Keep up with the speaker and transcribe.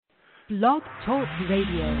Blog Talk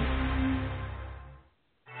Radio.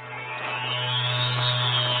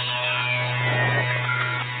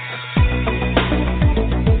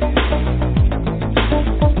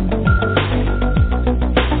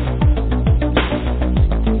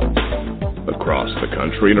 Across the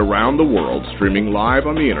country and around the world, streaming live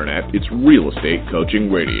on the internet, it's Real Estate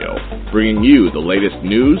Coaching Radio, bringing you the latest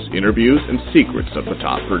news, interviews, and secrets of the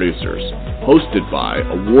top producers. Hosted by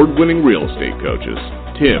award-winning real estate coaches,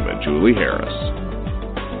 Tim and Julie Harris.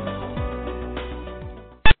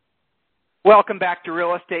 Welcome back to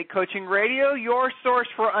Real Estate Coaching Radio, your source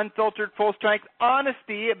for unfiltered, full-strength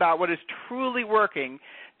honesty about what is truly working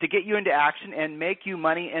to get you into action and make you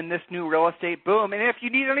money in this new real estate boom. And if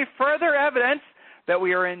you need any further evidence that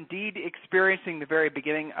we are indeed experiencing the very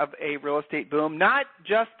beginning of a real estate boom, not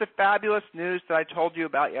just the fabulous news that I told you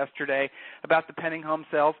about yesterday about the pending home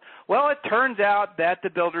sales, well, it turns out that the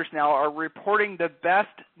builders now are reporting the best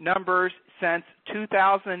numbers since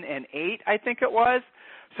 2008, I think it was.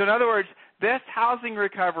 So in other words, this housing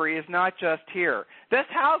recovery is not just here. This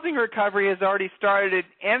housing recovery has already started,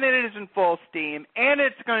 and it is in full steam, and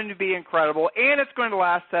it's going to be incredible, and it's going to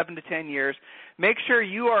last 7 to 10 years. Make sure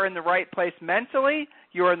you are in the right place mentally,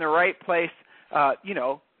 you are in the right place,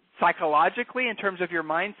 psychologically in terms of your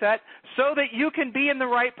mindset, so that you can be in the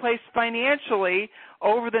right place financially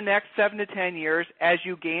over the next 7 to 10 years as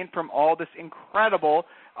you gain from all this incredible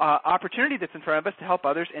opportunity that's in front of us to help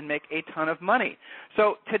others and make a ton of money.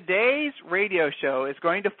 So today's radio show is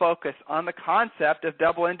going to focus on the concept of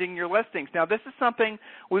double-ending your listings. Now, this is something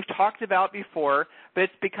we've talked about before, but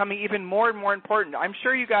it's becoming even more and more important. I'm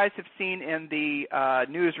sure you guys have seen in the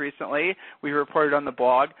news recently, we reported on the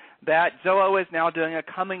blog, that Zillow is now doing a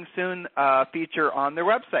coming soon feature on their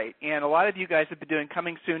website. And a lot of you guys have been doing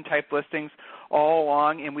coming soon type listings all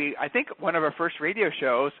along. And I think one of our first radio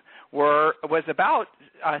shows was about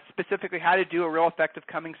specifically how to do a real effective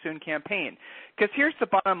coming soon campaign. Because here's the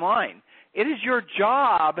bottom line. It is your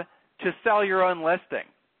job to sell your own listing.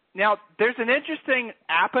 Now, there's an interesting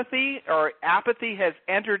apathy has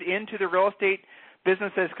entered into the real estate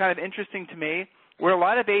business that's kind of interesting to me, where a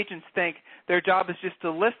lot of agents think their job is just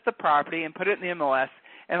to list the property and put it in the MLS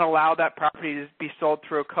and allow that property to be sold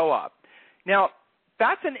through a co-op. Now,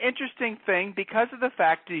 that's an interesting thing because of the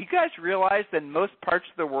fact, do you guys realize that in most parts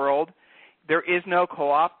of the world, there is no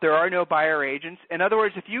co-op, there are no buyer agents? In other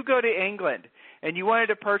words, if you go to England and you wanted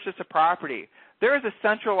to purchase a property, there is a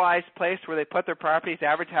centralized place where they put their properties,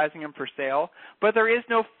 advertising them for sale, but there is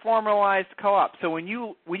no formalized co-op. So when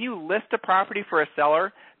you list a property for a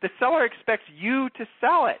seller, the seller expects you to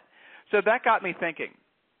sell it. So that got me thinking,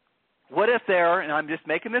 what if there, and I'm just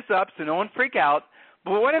making this up so no one freak out,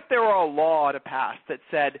 but what if there were a law to pass that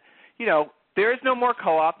said, there is no more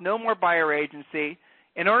co-op, no more buyer agency.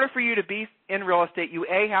 In order for you to be in real estate, you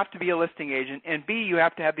A, have to be a listing agent, and B, you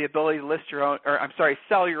have to have the ability to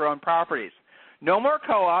sell your own properties. No more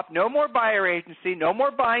co-op, no more buyer agency, no more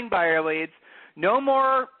buying buyer leads, no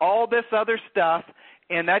more all this other stuff,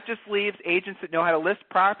 and that just leaves agents that know how to list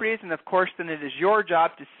properties, and of course then it is your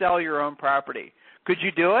job to sell your own property. Could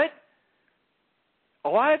you do it? A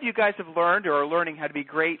lot of you guys have learned or are learning how to be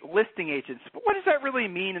great listing agents, but what does that really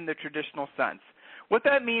mean in the traditional sense? What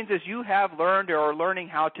that means is you have learned or are learning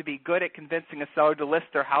how to be good at convincing a seller to list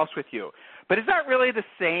their house with you. But is that really the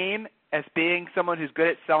same as being someone who's good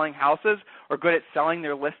at selling houses or good at selling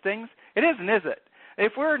their listings? It isn't, is it?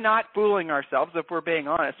 If we're not fooling ourselves, if we're being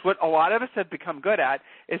honest, what a lot of us have become good at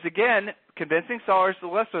is, again, convincing sellers to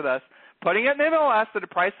list with us, putting it in MLS at a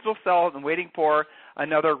price that will sell it, and waiting for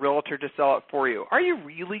another realtor to sell it for you. Are you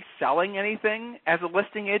really selling anything as a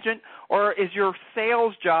listing agent, or is your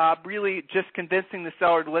sales job really just convincing the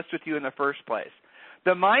seller to list with you in the first place?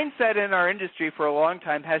 The mindset in our industry for a long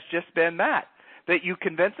time has just been that you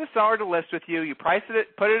convince the seller to list with you, you price it,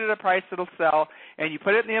 put it at a price that will sell, and you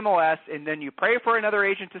put it in the MLS, and then you pray for another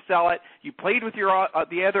agent to sell it, you plead with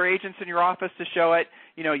the other agents in your office to show it,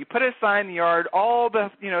 you put a sign in the yard, all the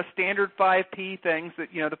standard 5P things that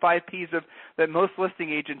the 5 Ps that most listing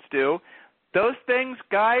agents do. Those things,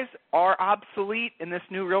 guys, are obsolete in this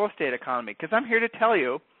new real estate economy, because I'm here to tell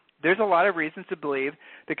you there's a lot of reasons to believe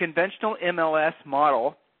the conventional MLS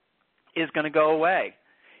model is going to go away.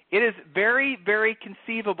 It is very, very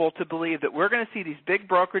conceivable to believe that we're going to see these big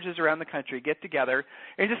brokerages around the country get together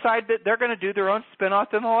and decide that they're going to do their own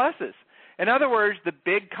spin-off MLSs. In other words, the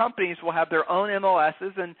big companies will have their own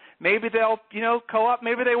MLSs, and maybe they'll, co-op,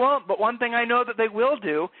 maybe they won't. But one thing I know that they will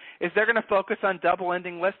do is they're going to focus on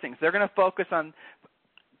double-ending listings. They're going to focus on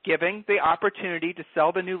giving the opportunity to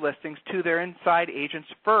sell the new listings to their inside agents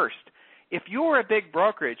first. If you are a big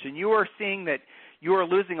brokerage and you are seeing that you are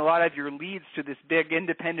losing a lot of your leads to this big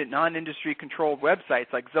independent, non-industry controlled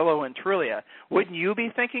websites like Zillow and Trulia. Wouldn't you be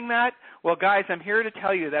thinking that? Well, guys, I'm here to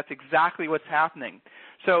tell you that's exactly what's happening.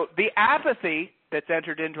 So the apathy that's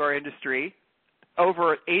entered into our industry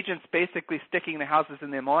over agents basically sticking the houses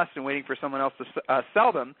in the MLS and waiting for someone else to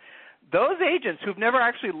sell them, those agents who've never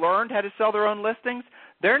actually learned how to sell their own listings,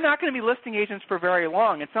 they're not going to be listing agents for very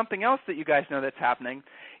long. And something else that you guys know that's happening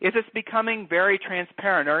is it's becoming very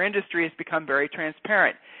transparent. Our industry has become very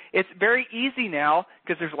transparent. It's very easy now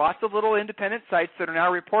because there's lots of little independent sites that are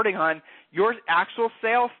now reporting on your actual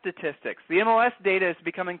sales statistics. The MLS data is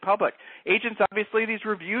becoming public. Agents, obviously, these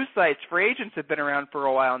review sites for agents have been around for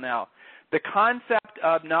a while now. The concept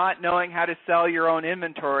of not knowing how to sell your own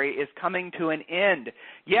inventory is coming to an end.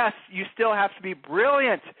 Yes, you still have to be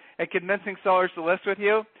brilliant at convincing sellers to list with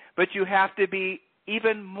you, but you have to be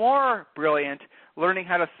even more brilliant learning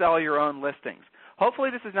how to sell your own listings.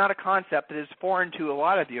 Hopefully this is not a concept that is foreign to a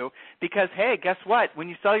lot of you because, hey, guess what? When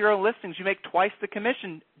you sell your own listings, you make twice the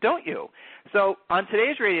commission, don't you? So on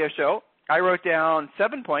today's radio show, I wrote down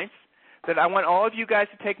 7 points that I want all of you guys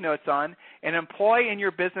to take notes on and employ in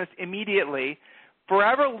your business immediately.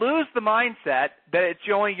 Forever lose the mindset that it's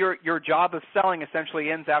only your job of selling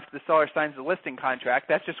essentially ends after the seller signs the listing contract.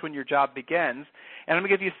 That's just when your job begins. And I'm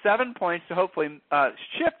going to give you 7 points to hopefully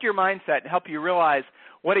shift your mindset and help you realize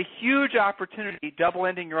what a huge opportunity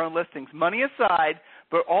double-ending your own listings, money aside,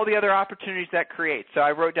 but all the other opportunities that creates. So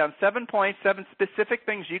I wrote down 7 points, 7 specific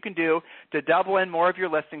things you can do to double in more of your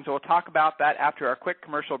listings. We'll talk about that after our quick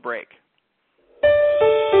commercial break.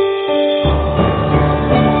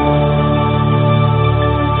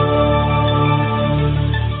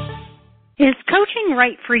 Is coaching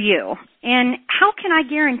right for you? And how can I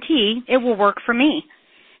guarantee it will work for me?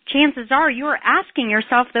 Chances are you are asking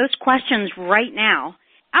yourself those questions right now.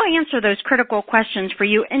 I'll answer those critical questions for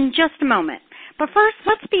you in just a moment. But first,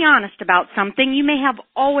 let's be honest about something you may have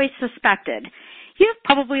always suspected. You've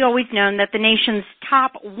probably always known that the nation's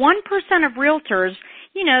top 1% of realtors,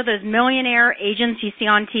 you know, those millionaire agents you see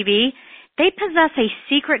on TV, they possess a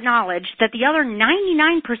secret knowledge that the other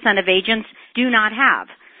 99% of agents do not have.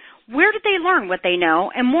 Where did they learn what they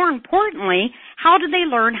know? And more importantly, how did they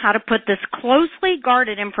learn how to put this closely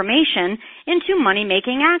guarded information into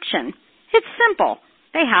money-making action? It's simple.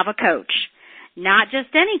 They have a coach. Not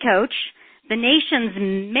just any coach. The nation's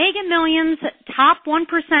mega millions, top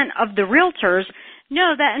 1% of the realtors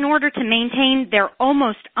know that in order to maintain their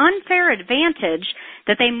almost unfair advantage,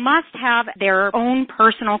 that they must have their own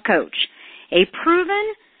personal coach. A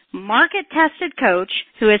proven, market-tested coach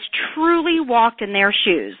who has truly walked in their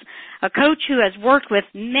shoes. A coach who has worked with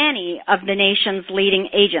many of the nation's leading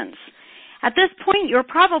agents. At this point, you're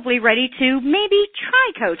probably ready to maybe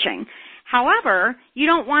try coaching. However, you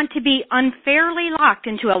don't want to be unfairly locked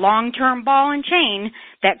into a long-term ball and chain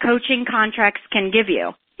that coaching contracts can give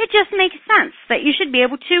you. It just makes sense that you should be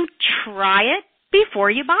able to try it before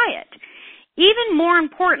you buy it. Even more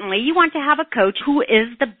importantly, you want to have a coach who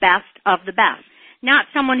is the best of the best, not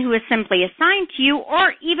someone who is simply assigned to you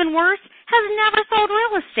or, even worse, has never sold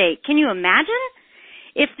real estate. Can you imagine?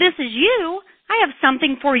 If this is you, I have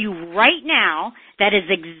something for you right now that is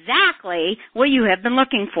exactly what you have been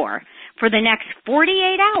looking for. For the next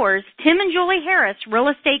 48 hours, Tim and Julie Harris Real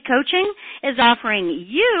Estate Coaching is offering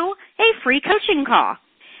you a free coaching call.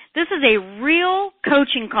 This is a real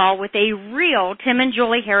coaching call with a real Tim and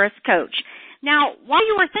Julie Harris coach. Now, while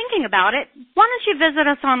you were thinking about it, why don't you visit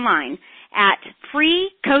us online at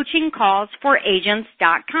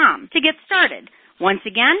freecoachingcallsforagents.com to get started. Once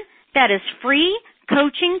again, that is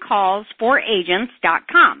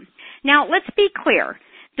freecoachingcallsforagents.com. Now, let's be clear.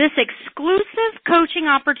 This exclusive coaching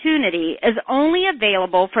opportunity is only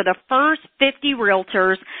available for the first 50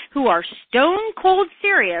 realtors who are stone cold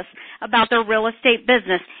serious about their real estate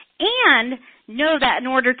business and know that in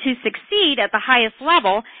order to succeed at the highest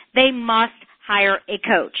level, they must hire a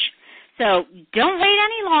coach. So don't wait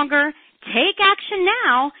any longer. Take action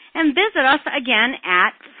now and visit us again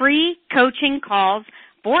at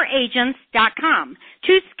freecoachingcallsforagents.com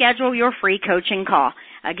to schedule your free coaching call.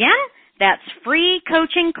 Again, that's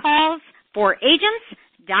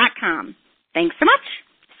freecoachingcallsforagents.com. Thanks so much.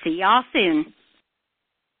 See y'all soon.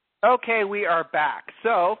 Okay, we are back.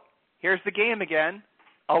 So here's the game again.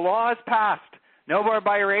 A law is passed. No more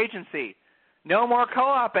buyer agency. No more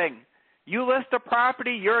co-oping. You list a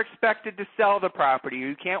property, you're expected to sell the property.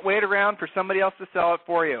 You can't wait around for somebody else to sell it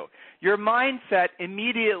for you. Your mindset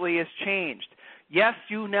immediately is changed. Yes,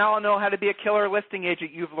 you now know how to be a killer listing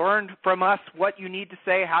agent. You've learned from us what you need to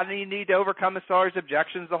say, how do you need to overcome a seller's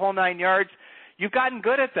objections, the whole 9 yards. You've gotten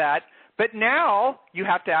good at that, But now you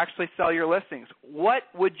have to actually sell your listings. What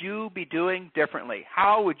would you be doing differently?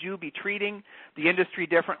 How would you be treating the industry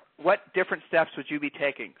different? What different steps would you be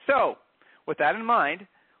taking? So with that in mind,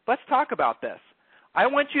 let's talk about this. I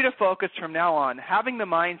want you to focus from now on having the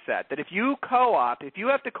mindset that if you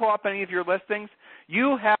have to co-op any of your listings,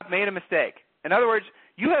 you have made a mistake. In other words,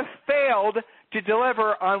 you have failed to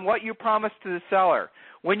deliver on what you promised to the seller.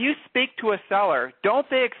 When you speak to a seller, don't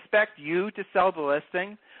they expect you to sell the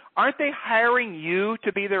listing? Aren't they hiring you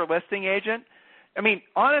to be their listing agent? I mean,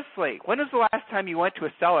 honestly, when was the last time you went to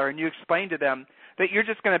a seller and you explained to them that you're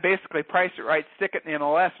just going to basically price it right, stick it in the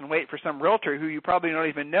MLS, and wait for some realtor who you probably don't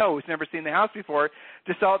even know, who's never seen the house before,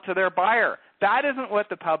 to sell it to their buyer? That isn't what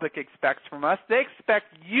the public expects from us. They expect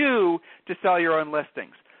you to sell your own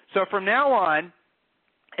listings. So from now on,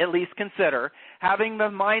 at least consider having the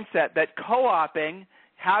mindset that co-oping,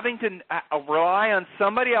 having to rely on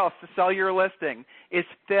somebody else to sell your listing is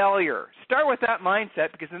failure. Start with that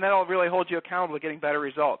mindset, because then that will really hold you accountable to getting better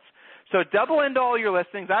results. So double into all your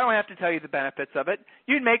listings. I don't have to tell you the benefits of it.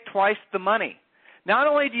 You'd make twice the money. Not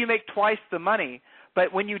only do you make twice the money,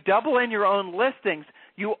 but when you double in your own listings,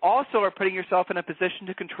 you also are putting yourself in a position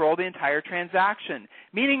to control the entire transaction,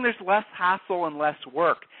 meaning there's less hassle and less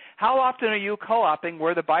work. How often are you co-oping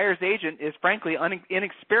where the buyer's agent is frankly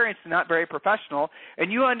inexperienced and not very professional,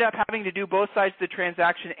 and you end up having to do both sides of the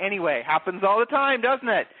transaction anyway? Happens all the time, doesn't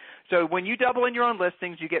it? So when you double in your own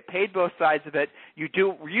listings, you get paid both sides of it.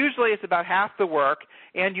 Usually it's about half the work,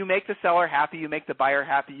 and you make the seller happy, you make the buyer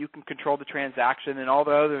happy, you can control the transaction and all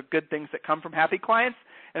the other good things that come from happy clients.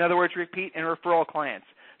 In other words, repeat and referral clients.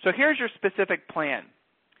 So here's your specific plan.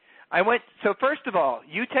 So first of all,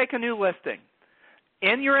 you take a new listing.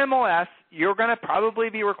 In your MLS, you're going to probably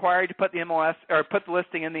be required to put the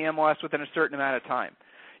listing in the MLS within a certain amount of time.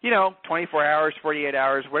 24 hours, 48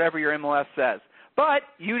 hours, whatever your MLS says. But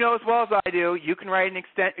you know as well as I do, you can write an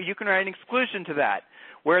exclusion to that,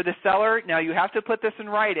 where the seller, now you have to put this in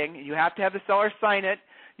writing, you have to have the seller sign it,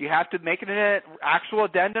 you have to make it an actual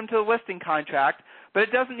addendum to the listing contract, but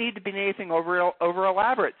it doesn't need to be anything over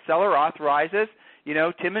elaborate. Seller authorizes,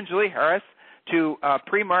 Tim and Julie Harris to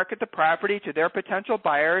pre-market the property to their potential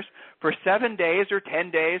buyers for 7 days or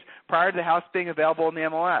 10 days prior to the house being available in the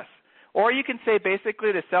MLS. Or you can say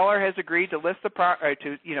basically the seller has agreed to list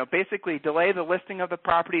basically delay the listing of the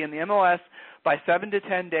property in the MLS by 7 to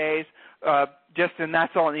 10 days, and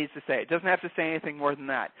that's all it needs to say. It doesn't have to say anything more than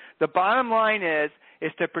that. The bottom line is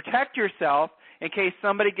to protect yourself in case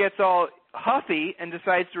somebody gets all huffy and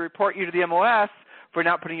decides to report you to the MLS for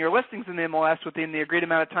not putting your listings in the MLS within the agreed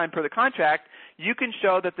amount of time per the contract. You can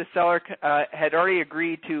show that the seller had already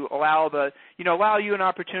agreed to allow you an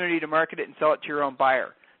opportunity to market it and sell it to your own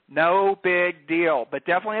buyer. No big deal, but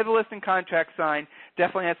definitely have the listing contract signed,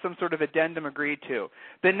 definitely have some sort of addendum agreed to.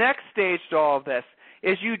 The next stage to all of this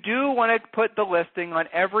is you do want to put the listing on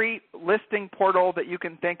every listing portal that you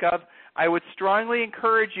can think of. I would strongly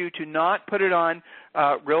encourage you to not put it on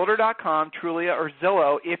Realtor.com, Trulia, or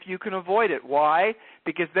Zillow if you can avoid it. Why?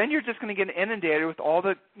 Because then you're just going to get inundated with all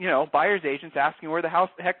the buyer's agents asking where the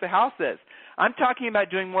heck the house is. I'm talking about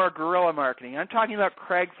doing more guerrilla marketing. I'm talking about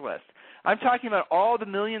Craigslist. I'm talking about all the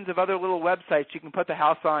millions of other little websites you can put the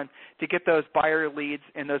house on to get those buyer leads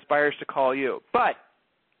and those buyers to call you. But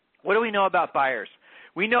what do we know about buyers?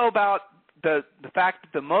 We know about the fact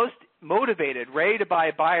that the most motivated,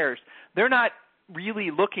 ready-to-buy buyers, they're not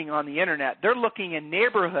really looking on the Internet. They're looking in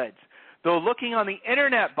neighborhoods. Though looking on the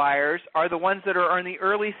Internet buyers are the ones that are in the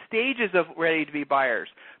early stages of ready-to-be buyers.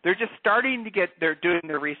 They're just starting to they're doing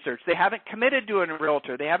their research. They haven't committed to a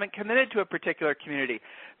realtor. They haven't committed to a particular community.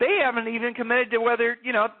 They haven't even committed to whether,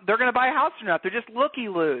 they're going to buy a house or not. They're just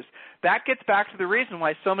looky-loos. That gets back to the reason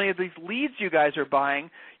why so many of these leads you guys are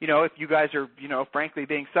buying, if you guys are, frankly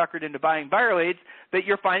being suckered into buying buyer leads, that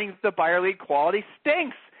you're finding that the buyer lead quality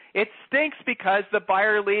stinks. It stinks because the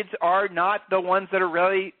buyer leads are not the ones that are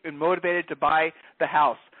really motivated to buy the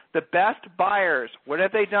house. The best buyers, what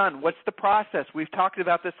have they done? What's the process? We've talked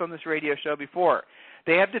about this on this radio show before.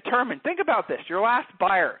 They have determined, think about this, your last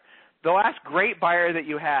buyer, the last great buyer that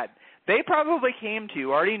you had, they probably came to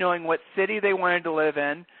you already knowing what city they wanted to live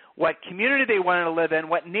in, what community they wanted to live in,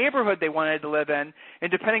 what neighborhood they wanted to live in,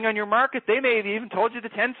 and depending on your market, they may have even told you the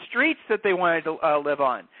 10 streets that they wanted to live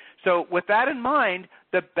on. So with that in mind,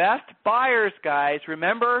 the best buyers, guys,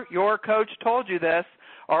 remember your coach told you this,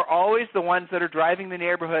 are always the ones that are driving the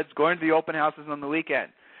neighborhoods, going to the open houses on the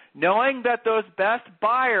weekend. Knowing that those best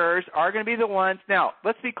buyers are going to be the ones, now,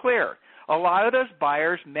 let's be clear, a lot of those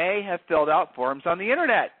buyers may have filled out forms on the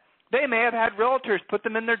Internet. They may have had realtors put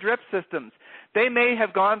them in their drip systems. They may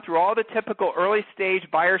have gone through all the typical early stage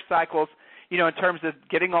buyer cycles, in terms of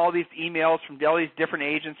getting all these emails from all these different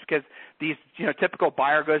agents, because these, typical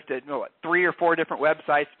buyer goes to 3 or 4 different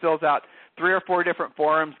websites, fills out 3 or 4 different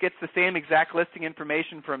forums, gets the same exact listing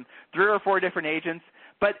information from 3 or 4 different agents,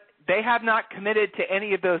 but they have not committed to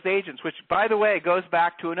any of those agents, which, by the way, goes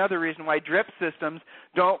back to another reason why drip systems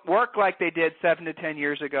don't work like they did 7 to 10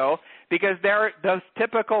 years ago, because the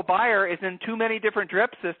typical buyer is in too many different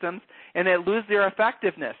drip systems, and they lose their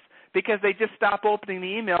effectiveness because they just stop opening the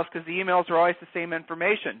emails because the emails are always the same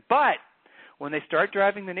information. But when they start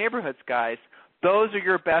driving the neighborhoods, guys, those are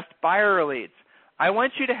your best buyer leads. I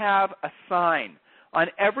want you to have a sign on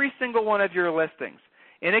every single one of your listings.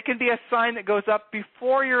 And it can be a sign that goes up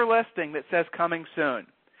before your listing that says coming soon.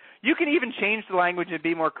 You can even change the language and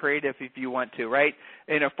be more creative if you want to, right?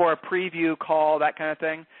 For a preview call, that kind of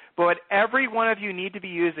thing. But what every one of you need to be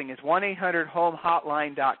using is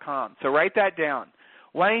 1-800-HOME-HOTLINE.com. So write that down.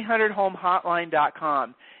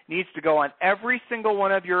 1-800-HOME-HOTLINE.com needs to go on every single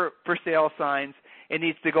one of your for sale signs. It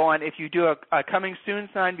needs to go on, if you do a coming soon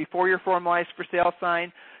sign before your formalized for sale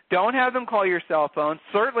sign, don't have them call your cell phone.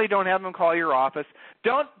 Certainly don't have them call your office.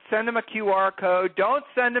 Don't send them a QR code. Don't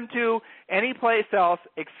send them to any place else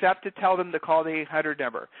except to tell them to call the 800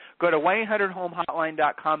 number. Go to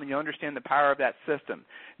 1-800-HOME-HOTLINE.com and you'll understand the power of that system.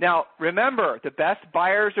 Now, remember, the best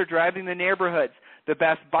buyers are driving the neighborhoods. The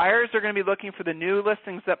best buyers are going to be looking for the new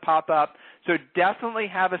listings that pop up. So definitely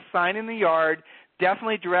have a sign in the yard.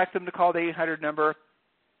 Definitely direct them to call the 800 number.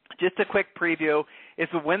 Just a quick preview is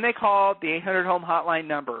when they call the 800-HOME-HOTLINE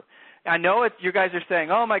number. I know you guys are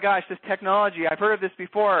saying, oh, my gosh, this technology, I've heard of this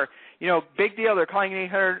before. Big deal. They're calling an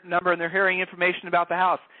 800 number and they're hearing information about the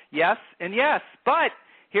house. Yes and yes. But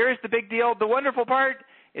here's the big deal. The wonderful part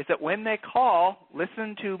is that when they call,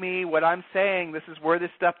 listen to me, what I'm saying, this is where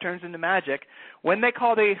this stuff turns into magic. When they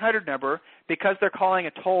call the 800 number, because they're calling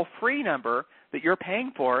a toll-free number that you're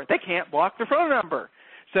paying for, they can't block their phone number.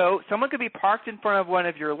 So someone could be parked in front of one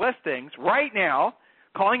of your listings right now,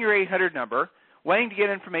 calling your 800 number, waiting to get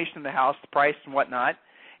information on the house, the price and whatnot,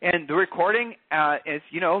 and the recording is,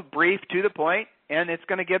 brief, to the point, and it's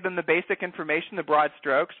going to give them the basic information, the broad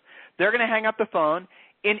strokes. They're going to hang up the phone,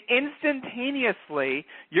 and instantaneously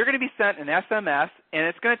you're going to be sent an SMS, and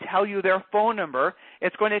it's going to tell you their phone number.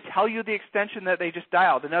 It's going to tell you the extension that they just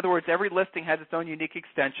dialed. In other words, every listing has its own unique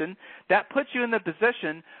extension. That puts you in the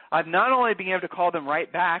position of not only being able to call them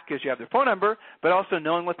right back because you have their phone number, but also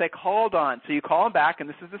knowing what they called on. So you call them back, and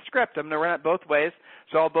this is the script. I'm going to run it both ways.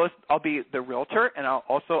 So I'll be the realtor, and I'll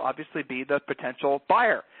also obviously be the potential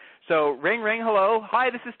buyer. So ring, ring, hello.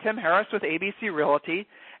 Hi, this is Tim Harris with ABC Realty.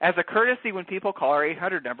 As a courtesy, when people call our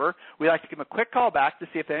 800 number, we like to give them a quick call back to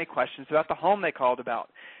see if they have any questions about the home they called about.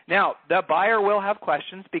 Now, the buyer will have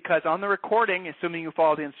questions because on the recording, assuming you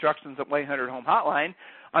follow the instructions of 1-800-HOME-HOTLINE,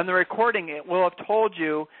 on the recording it will have told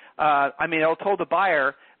you, it'll told the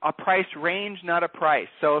buyer a price range, not a price.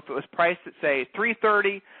 So if it was priced at, say,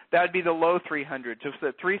 $330, that would be the low 300s. If it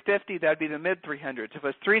was at $350, that would be the mid 300s. If it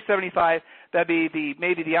was $375, that would be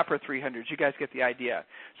maybe the upper 300s. You guys get the idea.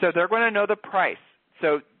 So they're going to know the price.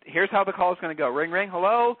 So here's how the call is going to go. Ring, ring,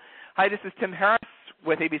 hello. Hi, this is Tim Harris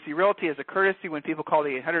with ABC Realty. As a courtesy, when people call the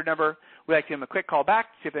 800 number, we like to give them a quick call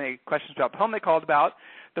back to see if they have any questions about the home they called about.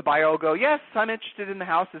 The buyer will go, yes, I'm interested in the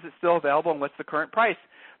house. Is it still available, and what's the current price?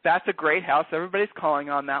 That's a great house. Everybody's calling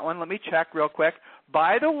on that one. Let me check real quick.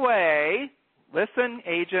 By the way, listen,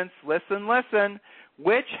 agents, listen.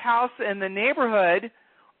 Which house in the neighborhood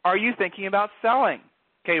are you thinking about selling?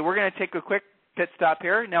 Okay, we're going to take a quick pit stop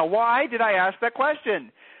here. Now, why did I ask that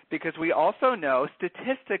question? Because we also know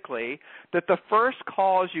statistically that the first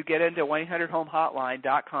calls you get into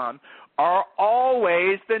 1-800-HOME-HOTLINE.com are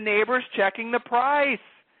always the neighbors checking the price.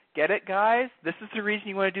 Get it, guys? This is the reason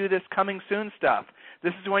you want to do this coming soon stuff.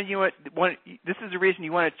 This is when this is the reason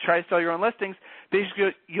you want to try to sell your own listings,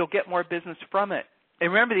 because you'll get more business from it.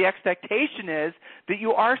 And remember, the expectation is that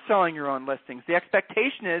you are selling your own listings. The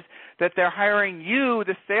expectation is that they're hiring you,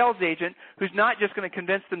 the sales agent, who's not just going to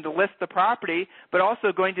convince them to list the property, but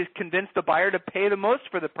also going to convince the buyer to pay the most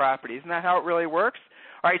for the property. Isn't that how it really works?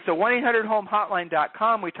 All right, so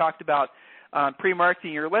 1-800-HOME-HOTLINE.com, we talked about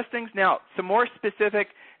pre-marketing your listings. Now, some more specific,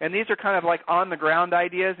 and these are kind of like on-the-ground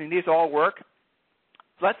ideas, and these all work.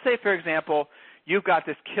 Let's say, for example, you've got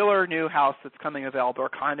this killer new house that's coming available, or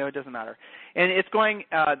condo, it doesn't matter. And it's going,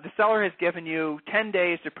 the seller has given you 10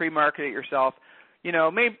 days to pre-market it yourself.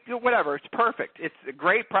 Maybe whatever, it's perfect. It's a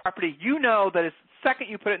great property. You know that the second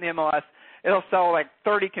you put it in the MLS, it'll sell like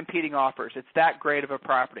 30 competing offers. It's that great of a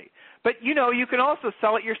property. But you can also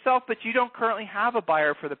sell it yourself, but you don't currently have a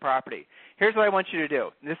buyer for the property. Here's what I want you to do.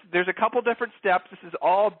 There's a couple different steps. This is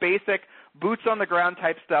all basic, boots on the ground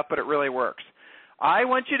type stuff, but it really works. I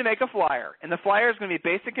want you to make a flyer, and the flyer is going to be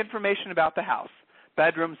basic information about the house,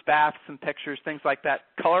 bedrooms, baths, some pictures, things like that.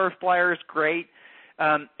 Color flyer is great.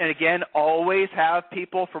 And again, always have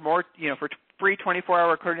people for more, for free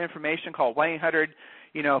 24-hour recorded information, call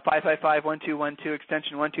 1-800-555-1212,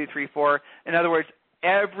 extension 1234. In other words,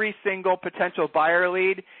 every single potential buyer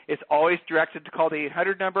lead is always directed to call the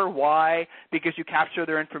 800 number. Why? Because you capture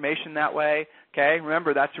their information that way. Okay,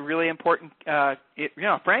 remember, that's a really important,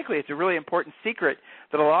 frankly, it's a really important secret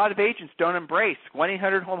that a lot of agents don't embrace,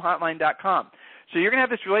 1-800-HOME-HOTLINE.com. So you're going to have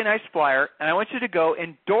this really nice flyer, and I want you to go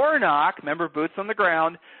and door knock, remember, boots on the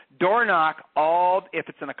ground, door knock if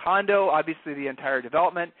it's in a condo, obviously the entire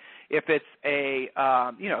development. If it's if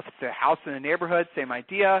it's a house in a neighborhood, same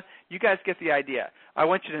idea. You guys get the idea. I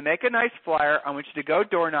want you to make a nice flyer. I want you to go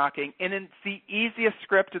door knocking, and it's the easiest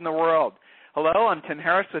script in the world. Hello, I'm Tim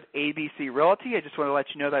Harris with ABC Realty. I just want to let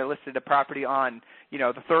you know that I listed a property on,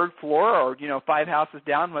 the third floor or, 5 houses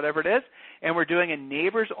down, whatever it is, and we're doing a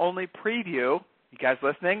neighbors-only preview. You guys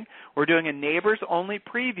listening? We're doing a neighbors-only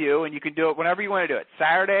preview, and you can do it whenever you want to do it,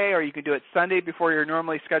 Saturday, or you can do it Sunday before your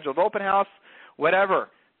normally scheduled open house, whatever.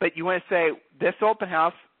 But you want to say this open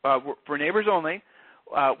house for neighbors only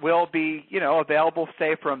will be, available,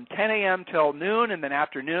 say, from 10 a.m. till noon, and then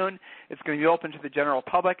afternoon it's going to be open to the general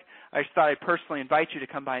public. I just thought I'd personally invite you to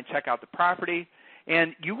come by and check out the property,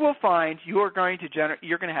 and you will find you're going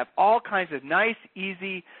to have all kinds of nice,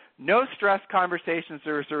 easy, no-stress conversations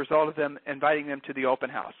as a result of them inviting them to the open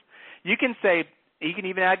house. You can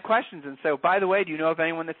even add questions and say, by the way, do you know of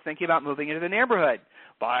anyone that's thinking about moving into the neighborhood?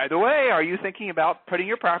 By the way, are you thinking about putting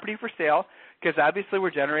your property for sale? Because obviously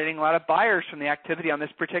we're generating a lot of buyers from the activity on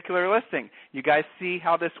this particular listing. You guys see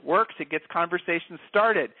how this works. It gets conversations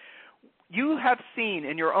started. You have seen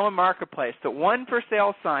in your own marketplace that one for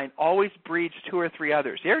sale sign always breeds 2 or 3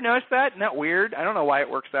 others. You ever notice that? Isn't that weird? I don't know why it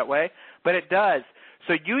works that way, but it does.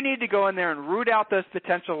 So you need to go in there and root out those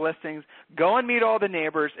potential listings, go and meet all the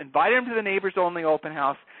neighbors, invite them to the neighbors-only open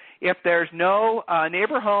house. If there's no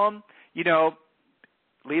neighbor home,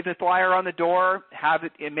 leave the flyer on the door, have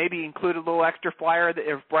it, and maybe include a little extra flyer that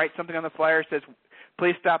write something on the flyer that says,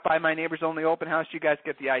 please stop by my neighbors-only open house. You guys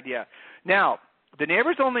get the idea. Now, the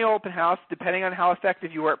neighbors-only open house, depending on how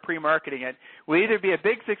effective you are at pre-marketing it, will either be a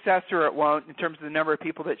big success or it won't in terms of the number of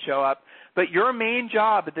people that show up. But your main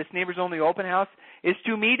job at this neighbors-only open house is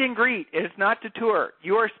to meet and greet. It is not to tour.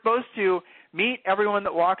 You are supposed to meet everyone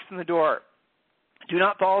that walks in the door. Do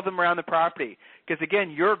not follow them around the property because,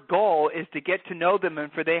 again, your goal is to get to know them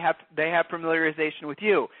and they have familiarization with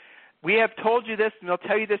you. We have told you this, and we'll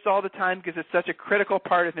tell you this all the time because it's such a critical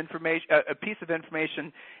part of information, a piece of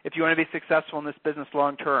information if you want to be successful in this business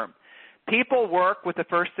long term. People work with the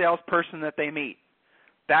first salesperson that they meet.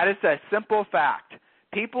 That is a simple fact.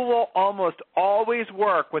 People will almost always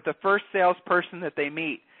work with the first salesperson that they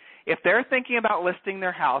meet. If they're thinking about listing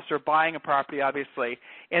their house or buying a property, obviously,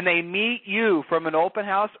 and they meet you from an open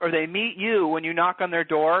house, or they meet you when you knock on their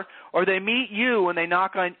door, or they meet you when you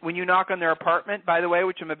knock on their apartment, by the way,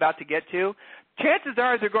 which I'm about to get to, chances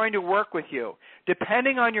are they're going to work with you.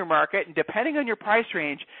 Depending on your market and depending on your price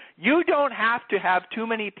range, you don't have to have too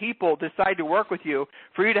many people decide to work with you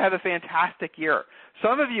for you to have a fantastic year.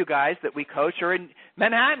 Some of you guys that we coach are in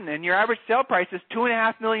Manhattan, and your average sale price is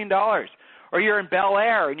 $2.5 million. Or you're in Bel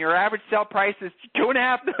Air, and your average sale price is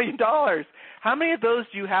 $2.5 million. How many of those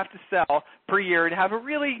do you have to sell per year to have a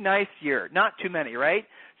really nice year? Not too many, right?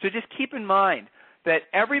 So just keep in mind that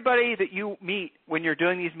everybody that you meet when you're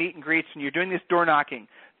doing these meet and greets and you're doing this door knocking,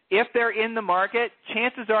 if they're in the market,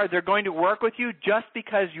 chances are they're going to work with you just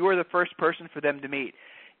because you're the first person for them to meet.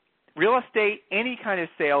 Real estate, any kind of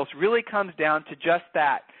sales, really comes down to just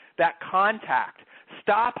that contact.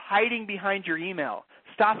 Stop hiding behind your email.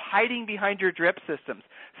 Stop hiding behind your drip systems.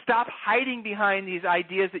 Stop hiding behind these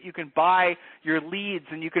ideas that you can buy your leads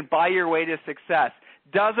and you can buy your way to success.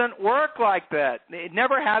 Doesn't work like that. It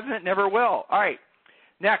never has and it never will. All right.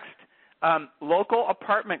 Next, local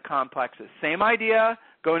apartment complexes. Same idea.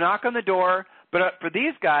 Go knock on the door. But for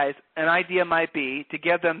these guys, an idea might be to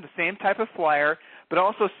give them the same type of flyer, but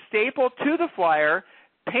also staple to the flyer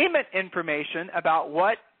payment information about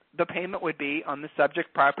what the payment would be on the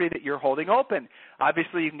subject property that you're holding open.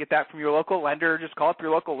 Obviously, you can get that from your local lender. Just call up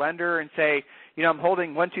your local lender and say, I'm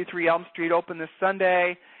holding 123 Elm Street open this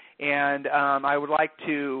Sunday, and I would like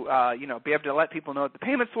to, be able to let people know what the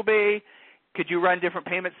payments will be. Could you run different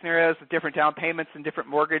payment scenarios with different down payments and different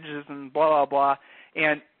mortgages and blah, blah, blah.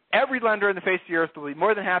 And every lender in the face of the earth will be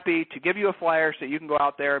more than happy to give you a flyer so you can go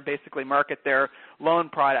out there and basically market their loan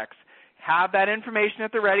products. Have that information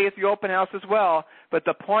at the ready at the open house as well. But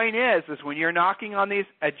the point is when you're knocking on these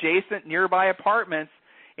adjacent nearby apartments,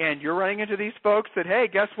 and you're running into these folks that, hey,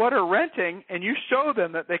 guess what, are renting, and you show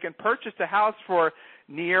them that they can purchase a house for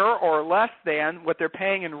near or less than what they're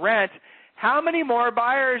paying in rent, how many more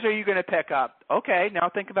buyers are you going to pick up? Okay, now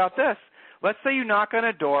think about this. Let's say you knock on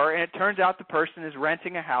a door, and it turns out the person is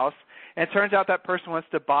renting a house, and it turns out that person wants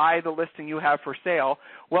to buy the listing you have for sale.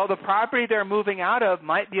 Well, the property they're moving out of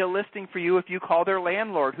might be a listing for you if you call their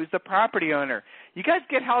landlord, who's the property owner. You guys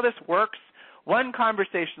get how this works? One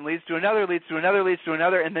conversation leads to another, leads to another, leads to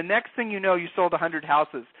another, and the next thing you know, you sold 100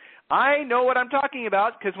 houses. I know what I'm talking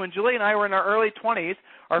about because when Julie and I were in our early 20s,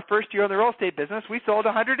 our first year in the real estate business, we sold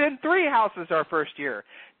 103 houses our first year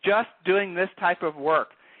just doing this type of work.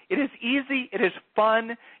 It is easy. It is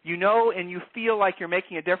fun. You know and you feel like you're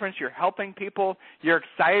making a difference. You're helping people. You're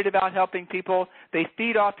excited about helping people. They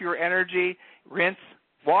feed off your energy. Rinse,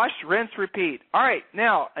 wash, rinse, repeat. All right,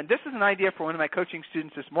 now, and this is an idea for one of my coaching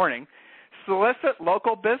students this morning. Solicit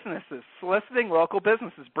local businesses, soliciting local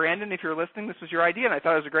businesses. Brandon, if you're listening, this was your idea, and I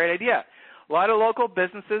thought it was a great idea. A lot of local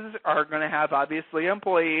businesses are going to have, obviously,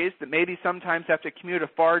 employees that maybe sometimes have to commute a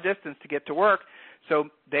far distance to get to work, so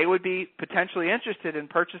they would be potentially interested in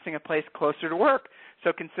purchasing a place closer to work.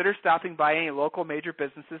 So consider stopping by any local major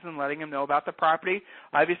businesses and letting them know about the property.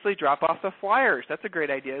 Obviously, drop off the flyers. That's a great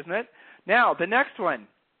idea, isn't it? Now, the next one,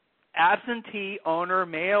 absentee owner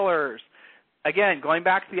mailers. Again, going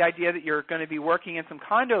back to the idea that you're going to be working in some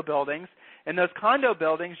condo buildings, in those condo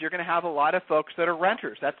buildings, you're going to have a lot of folks that are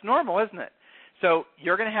renters. That's normal, isn't it? So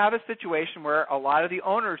you're going to have a situation where a lot of the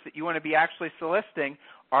owners that you want to be actually soliciting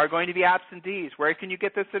are going to be absentees. Where can you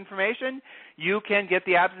get this information? You can get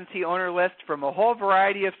the absentee owner list from a whole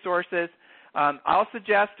variety of sources. I'll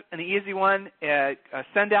suggest an easy one,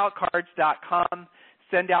 sendoutcards.com,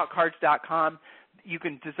 sendoutcards.com. You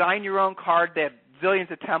can design your own card. They have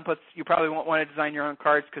zillions of templates. You probably won't want to design your own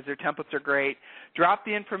cards because their templates are great. Drop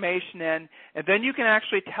the information in, and then you can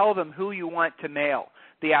actually tell them who you want to mail.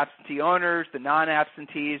 The absentee owners, the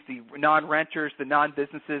non-absentees, the non-renters, the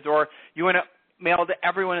non-businesses, or you want to mail to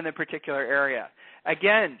everyone in the particular area.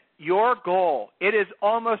 Again, your goal, it is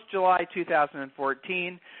almost July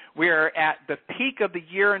 2014. We're at the peak of the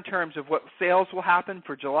year in terms of what sales will happen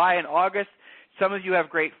for July and August. Some of you have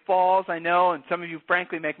great falls, I know, and some of you,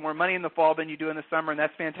 frankly, make more money in the fall than you do in the summer, and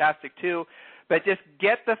that's fantastic too. But just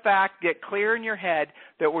get clear in your head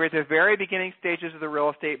that we're at the very beginning stages of the real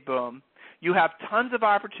estate boom. You have tons of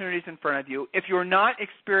opportunities in front of you. If you're not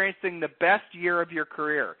experiencing the best year of your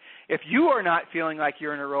career, if you are not feeling like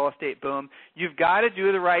you're in a real estate boom, you've got to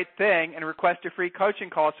do the right thing and request a free coaching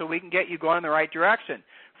call so we can get you going in the right direction.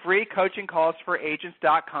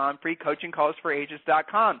 freecoachingcallsforagents.com,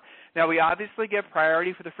 freecoachingcallsforagents.com. Now, we obviously give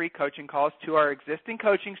priority for the free coaching calls to our existing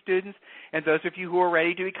coaching students and those of you who are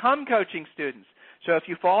ready to become coaching students. So if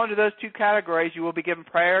you fall into those two categories, you will be given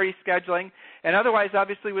priority scheduling. And otherwise,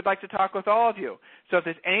 obviously, we'd like to talk with all of you. So if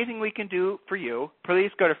there's anything we can do for you,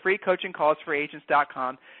 please go to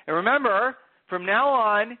freecoachingcallsforagents.com. And remember, from now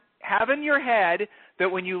on, have in your head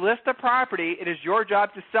that when you list a property, it is your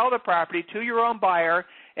job to sell the property to your own buyer,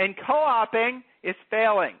 and co-oping is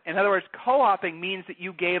failing. In other words, co-oping means that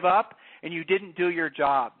you gave up and you didn't do your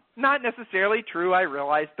job. Not necessarily true, I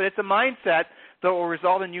realize, but it's a mindset that will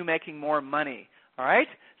result in you making more money. All right?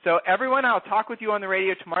 So everyone, I'll talk with you on the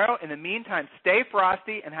radio tomorrow. In the meantime, stay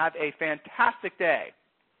frosty and have a fantastic day.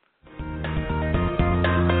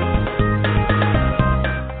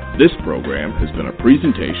 This program has been a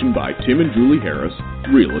presentation by Tim and Julie Harris,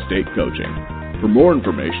 Real Estate Coaching. For more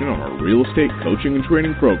information on our real estate coaching and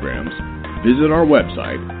training programs, visit our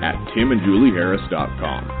website at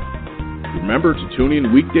timandjulieharris.com. Remember to tune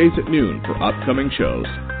in weekdays at noon for upcoming shows,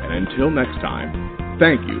 and until next time,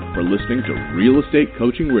 thank you for listening to Real Estate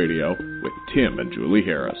Coaching Radio with Tim and Julie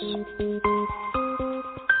Harris.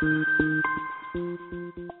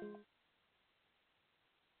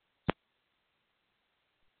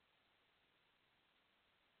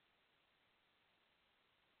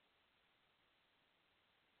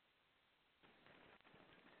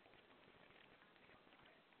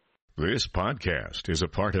 This podcast is a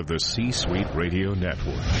part of the C-Suite Radio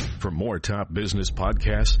Network. For more top business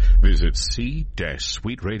podcasts, visit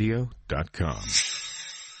c-suiteradio.com.